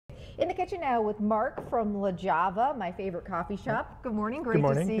In the kitchen now with Mark from La Java, my favorite coffee shop. Good morning, great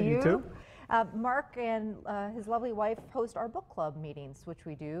to see you. You too. Mark and his lovely wife host our book club meetings, which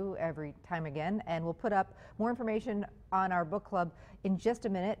we do every time again, and we'll put up more information on our book club in just a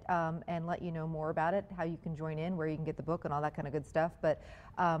minute and let you know more about it, how you can join in, where you can get the book and all that kind of good stuff. But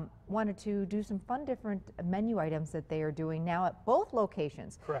wanted to do some fun different menu items that they are doing now at both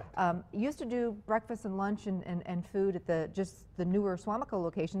locations. Correct. Used to do breakfast and lunch and food at just the newer Swamico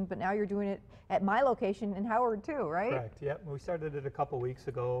location, but now you're doing it at my location in Howard too, right? Correct, yep. We started it a couple weeks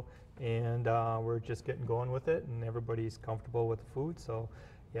ago, and we're just getting going with it, and everybody's comfortable with the food, so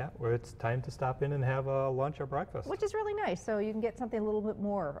yeah, it's time to stop in and have a lunch or breakfast. Which is really nice, so you can get something a little bit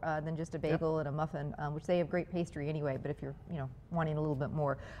more than just a bagel and a muffin, which they have great pastry anyway, but if you're wanting a little bit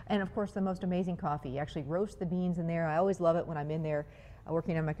more. And of course the most amazing coffee. You actually roast the beans in there. I always love it when I'm in there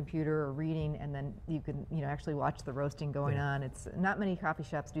working on my computer or reading, and then you can actually watch the roasting going on. It's not many coffee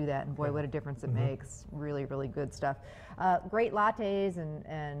shops do that, and boy, what a difference it makes. Really, really good stuff. Great lattes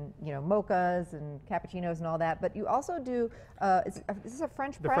and mochas and cappuccinos and all that. But you also do is this a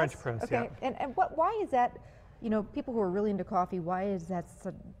French press? The French press, okay. yeah. And why is that? People who are really into coffee, why is that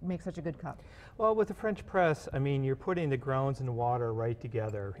make such a good cup? Well, with the French press, I mean, you're putting the grounds and water right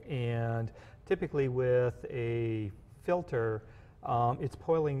together, and typically with a filter, it's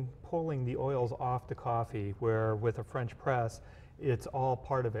pulling the oils off the coffee, where with a French press, it's all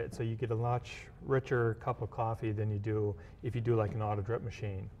part of it. So you get a much richer cup of coffee than you do if you do like an auto drip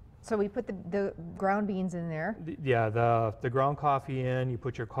machine. So we put the ground beans in there. The ground coffee in, you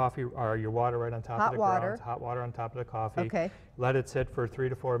put your coffee or your water right on top of the grounds, hot water on top of the coffee. Okay. Let it sit for 3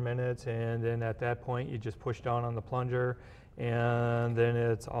 to 4 minutes, and then at that point you just push down on the plunger, and then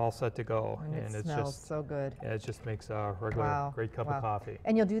it's all set to go. And it smells so good. Yeah, it just makes a regular great cup of coffee.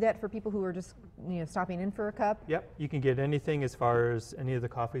 And you'll do that for people who are just stopping in for a cup? Yep, you can get anything as far as any of the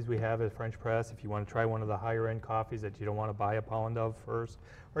coffees we have at French Press. If you want to try one of the higher end coffees that you don't want to buy a pound of first,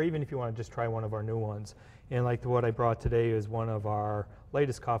 or even if you want to just try one of our new ones. And like what I brought today is one of our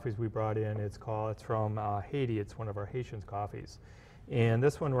latest coffees we brought in. It's from Haiti. It's one of our Haitian coffees. And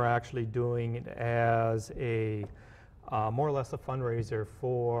this one we're actually doing as a more or less a fundraiser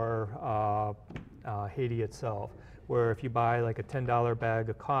for Haiti itself, where if you buy like a $10 bag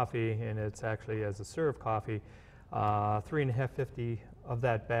of coffee, and it's actually as a serve coffee, $3.50 of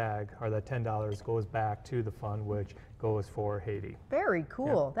that bag, or that $10, goes back to the fund, which goes for Haiti. Very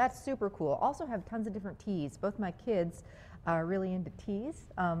cool. Yeah. That's super cool. Also have tons of different teas. Both my kids are really into teas,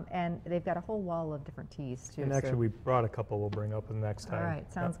 and they've got a whole wall of different teas too. And actually we brought a couple we'll bring up the next time. All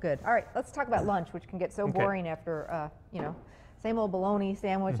right, sounds good. All right, let's talk about lunch, which can get so boring after, same old bologna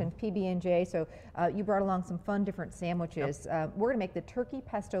sandwich and PB&J. So you brought along some fun different sandwiches. We're going to make the turkey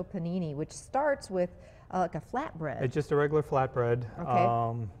pesto panini, which starts with like a flatbread. It's just a regular flatbread.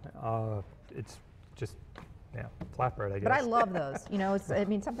 Okay. It's just flatbread, I guess. But I love those.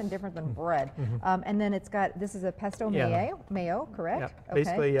 It's something different than bread. And then this is a pesto mayo, correct? Yeah.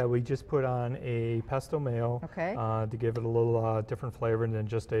 Basically, we just put on a pesto mayo to give it a little different flavor than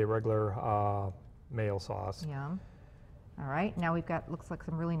just a regular mayo sauce. Yum. All right, now we've got, looks like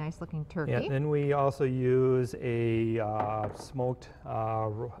some really nice looking turkey. Yeah, and then we also use a smoked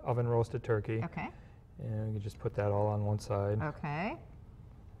oven roasted turkey. Okay. And we can just put that all on one side. Okay.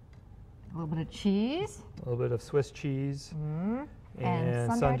 A little bit of cheese. A little bit of Swiss cheese.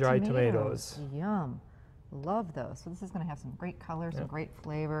 And sun-dried tomatoes. Yum. Love those. So this is going to have some great color, some great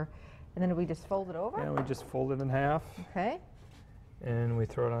flavor. And then we just fold it over? Yeah, we just fold it in half. Okay. And we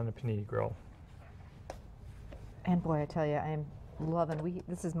throw it on the panini grill. And boy, I tell you, I'm loving,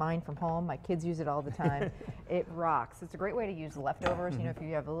 this is mine from home. My kids use it all the time. It rocks. It's a great way to use leftovers. If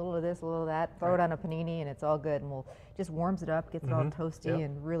you have a little of this, a little of that, throw it on a panini and it's all good, and just warms it up, gets it all toasty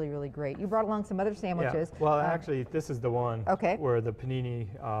and really, really great. You brought along some other sandwiches. Yeah. Well, actually, this is the one where the panini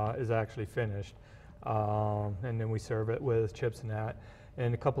is actually finished. And then we serve it with chips and that.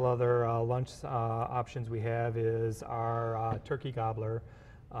 And a couple other lunch options we have is our turkey gobbler,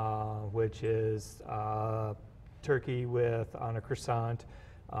 which is turkey on a croissant.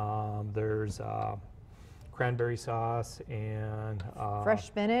 There's cranberry sauce and fresh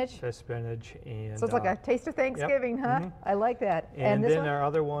spinach. Fresh spinach, and so it's like a taste of Thanksgiving, huh? I like that. And then our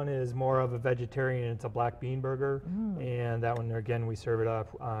other one is more of a vegetarian. It's a black bean burger, and that one again we serve it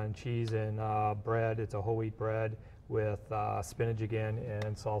up on cheese and bread. It's a whole wheat bread with spinach again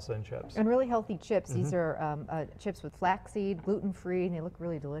and salsa and chips. And really healthy chips. These are chips with flaxseed, gluten-free, and they look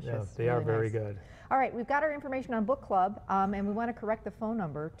really delicious. Yeah, they are very good. All right, we've got our information on Book Club, and we want to correct the phone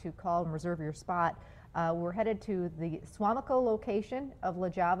number to call and reserve your spot. We're headed to the Swamico location of La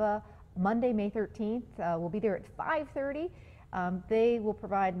Java Monday, May 13th. We'll be there at 5:30. They will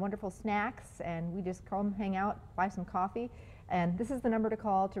provide wonderful snacks, and we just come hang out, buy some coffee. And this is the number to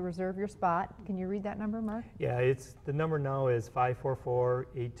call to reserve your spot. Can you read that number, Mark? Yeah, the number now is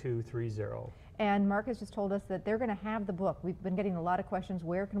 544-8230. And Mark has just told us that they're going to have the book. We've been getting a lot of questions.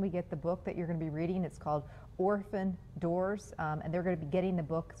 Where can we get the book that you're going to be reading? It's called Orphan Doors, and they're going to be getting the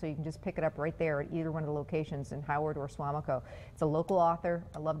book, so you can just pick it up right there at either one of the locations in Howard or Swamico. It's a local author.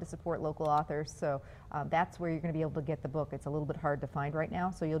 I love to support local authors, so that's where you're going to be able to get the book. It's a little bit hard to find right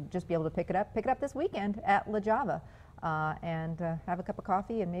now, so you'll just be able to pick it up this weekend at La Java. And have a cup of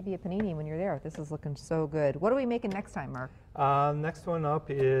coffee and maybe a panini when you're there. This is looking so good. What are we making next time, Mark? Next one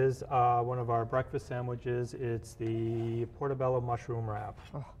up is one of our breakfast sandwiches. It's the portobello mushroom wrap.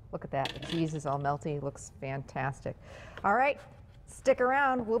 Oh, look at that. The cheese is all melty. Looks fantastic. All right, stick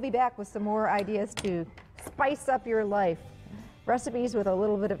around. We'll be back with some more ideas to spice up your life. Recipes with a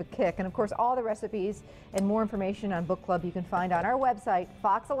little bit of a kick. And of course, all the recipes and more information on Book Club you can find on our website,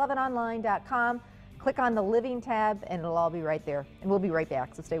 fox11online.com. Click on the Living tab, and it'll all be right there. And we'll be right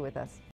back, so stay with us.